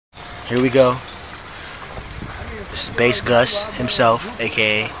Here we go. This is Bass Gus himself,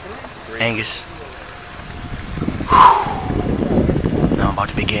 aka Angus. Whew. Now I'm about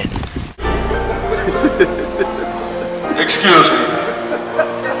to begin. Excuse me.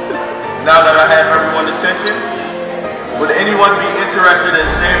 Now that I have everyone's attention, would anyone be interested in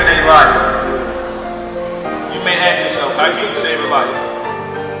saving a life? You may ask yourself, how can you save a life?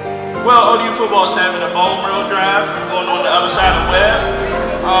 Well, ODU football is having a bone marrow drive going on the other side of the web.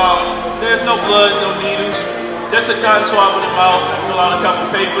 There's no blood, no needles, just a cotton swab in the mouth and fill out a couple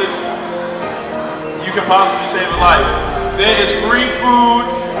papers. You can possibly save a life. There is free food,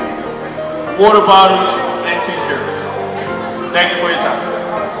 water bottles, and t-shirts. Thank you for your time.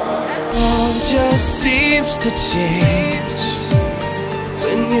 All just seems to change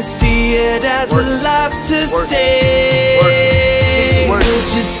when you see it as a life to save. Would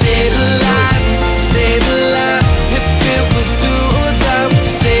you save a life? Save a life. If it was do or die, would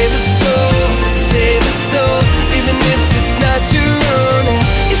you save a soul? Save a soul, even if it's not your own.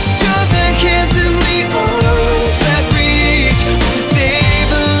 If you're the hands in the arms that reach, would you save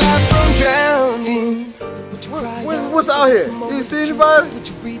a life from drowning? Would you cry out? What's out here? You see anybody? Would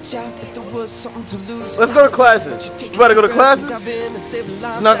you reach out if there was something to lose? Let's go to classes. You about to go to classes?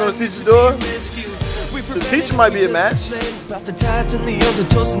 It's not going to teach the door? The teacher might be a match. About the tides and the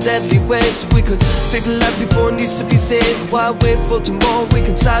undertows and deadly waves. We could save a life before it needs to be saved. Why wait for tomorrow? We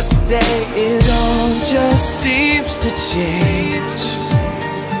can start today. It all just seems to change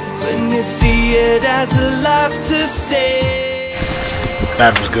when you see it as a life to save.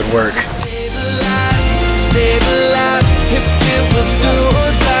 That was good work. Save a life. If it was do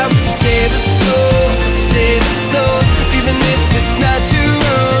or die, would you save a soul? Save a soul, even if it's not your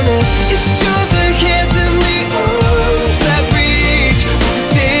own. If you're the hands in the arms that reach, would you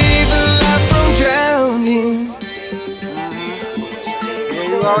save a life from drowning?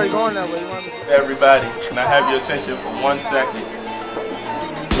 Yeah, you already going that way. Everybody, can I have your attention for 1 second?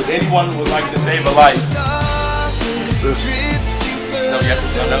 Would anyone who would like to save a life? No, yes,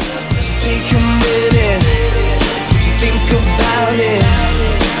 no, no. Would you take a minute? Would you think about it?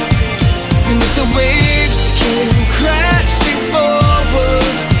 And if the waves came crashing forward,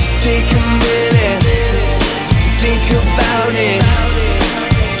 would you take a minute to think about it?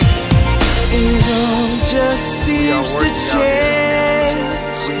 It all just seems to change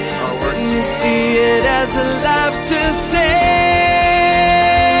when you see it as a life to save.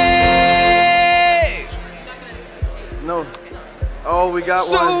 No. Oh, we got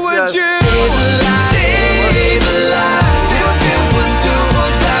So one. would Yes. you save a life? If it was do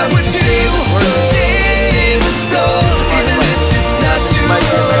or die, would you save a soul? Even if it's not your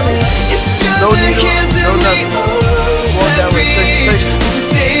own. If you're the hands in the arms that reach, would you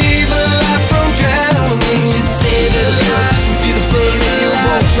save a life from drowning? Would you save a life? Just a beautiful little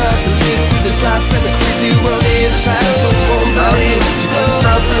life. Try to live through this life and the crazy world is fast. So won't save it. Just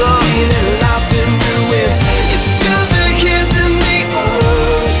self-esteem and life in ruins. If you're the hands in the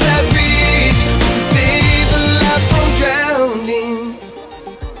arms that reach, would you save a life from drowning?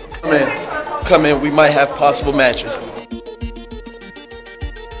 Come in, we might have possible matches.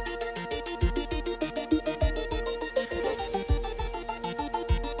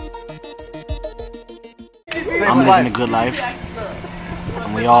 I'm living a good life,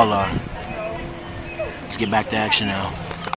 and we all are. Let's get back to action now.